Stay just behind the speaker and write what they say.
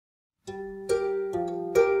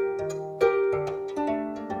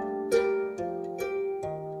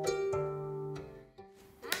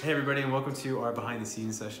Hey everybody, and welcome to our behind the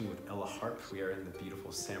scenes session with Ella Harp. We are in the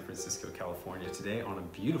beautiful San Francisco, California today on a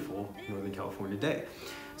beautiful Northern California day.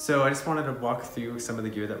 So I just wanted to walk through some of the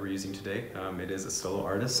gear that we're using today. It is a solo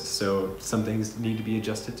artist, so some things need to be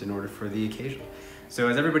adjusted in order for the occasion. So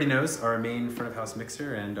as everybody knows, our main front of house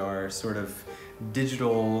mixer and our sort of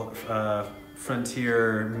digital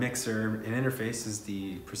frontier mixer and interface is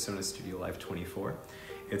the Presonus StudioLive 24.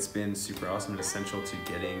 It's been super awesome and essential to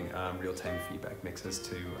getting real-time feedback mixes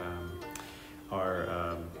to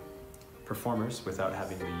our performers without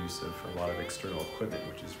having the use of a lot of external equipment,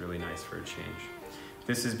 which is really nice for a change.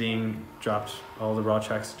 This is being dropped, all the raw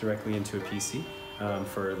tracks directly into a PC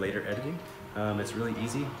for later editing. It's really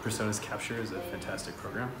easy. Presonus Capture is a fantastic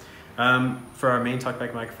program. For our main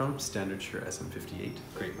talkback microphone, standard Shure SM58,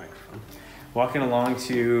 great microphone. Walking along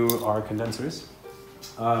to our condensers.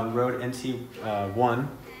 Rode NT1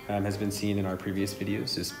 has been seen in our previous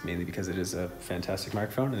videos, just mainly because it is a fantastic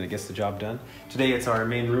microphone and it gets the job done. Today it's our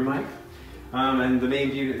main room mic. And the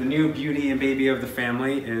new beauty and baby of the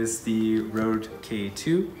family is the Rode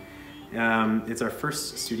K2. It's our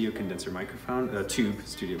first studio condenser microphone, tube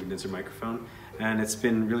studio condenser microphone, and it's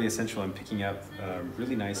been really essential in picking up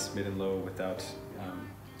really nice mid and low without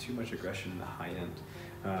too much aggression in the high end.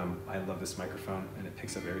 I love this microphone and it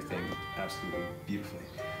picks up everything absolutely beautifully.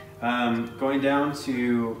 Going down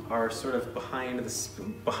to our sort of behind the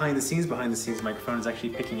scenes microphone is actually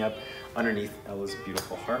picking up underneath Ella's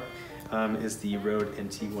beautiful harp is the Rode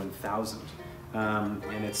NT1000.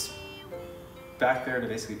 And it's back there to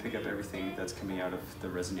basically pick up everything that's coming out of the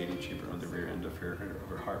resonating chamber on the rear end of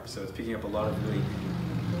her harp. So it's picking up a lot of really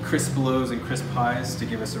crisp lows and crisp highs to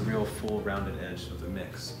give us a real full rounded edge of the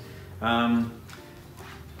mix.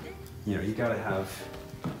 You know, you gotta have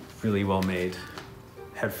really well made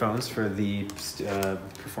headphones for the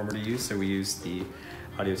performer to use. So we use the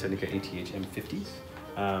Audio-Technica ATH M50s,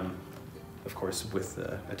 of course with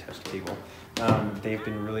the attached cable. They've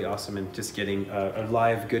been really awesome in just getting a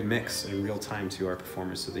live good mix in real time to our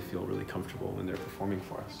performers so they feel really comfortable when they're performing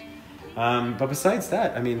for us. But besides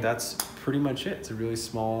that, I mean, that's pretty much it. It's a really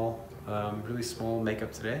small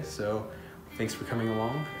makeup today. So thanks for coming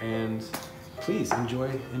along, and please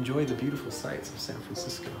enjoy the beautiful sights of San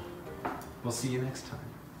Francisco. We'll see you next time.